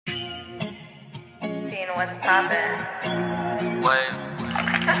mean, what's poppin'? Wave.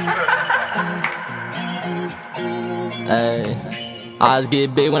 Hey, eyes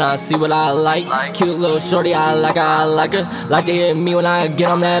get big when I see what I like. Cute little shorty, I like her. Like to hear me when I get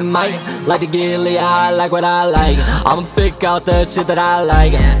on that mic. Like to get lit, I like what I like. I'ma pick out the shit that I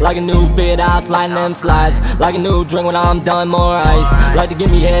like. Like a new fit, I slide in them slides. Like a new drink when I'm done, more ice. Like to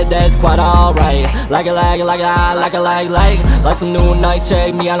give me head, that's quite alright. Like it, like some new nights,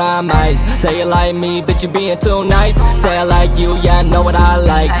 shake me out on ice. Say it like me, bitch, you being too nice. Say I like you, yeah, I know what I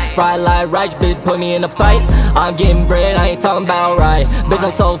like. Fry like rice, bitch, put me in a pipe. I'm getting bread, I ain't talking about right. Bitch,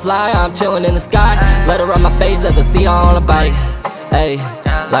 I'm so fly, I'm chillin' in the sky. Let her rub my face as I see her on a bike. Hey,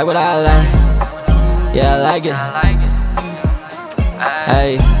 like what I like. Yeah, I like it.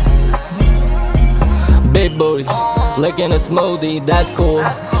 Hey, big booty, licking a smoothie, that's cool.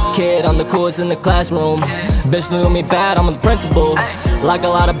 Kid on the coolest in the classroom. Bitch knew me bad, I'm the principal. Like a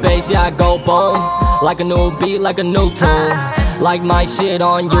lot of bass, yeah, I go boom. Like a new beat, like a new tune. Like my shit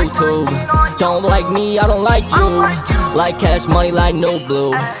on YouTube. Don't like me, I don't like you. Like cash money, like no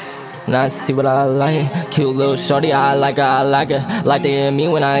blue. Now I see what I like. Cute little shorty, I like her. Like to hear me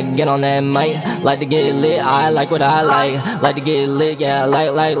when I get on that mic. Like to get lit, I like what I like. Like to get lit, yeah,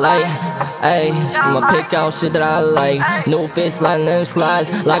 like. Hey, I'ma pick out shit that I like. New fit, sliding them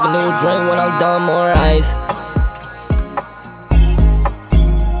slides. Like a new drink when I'm done, more ice.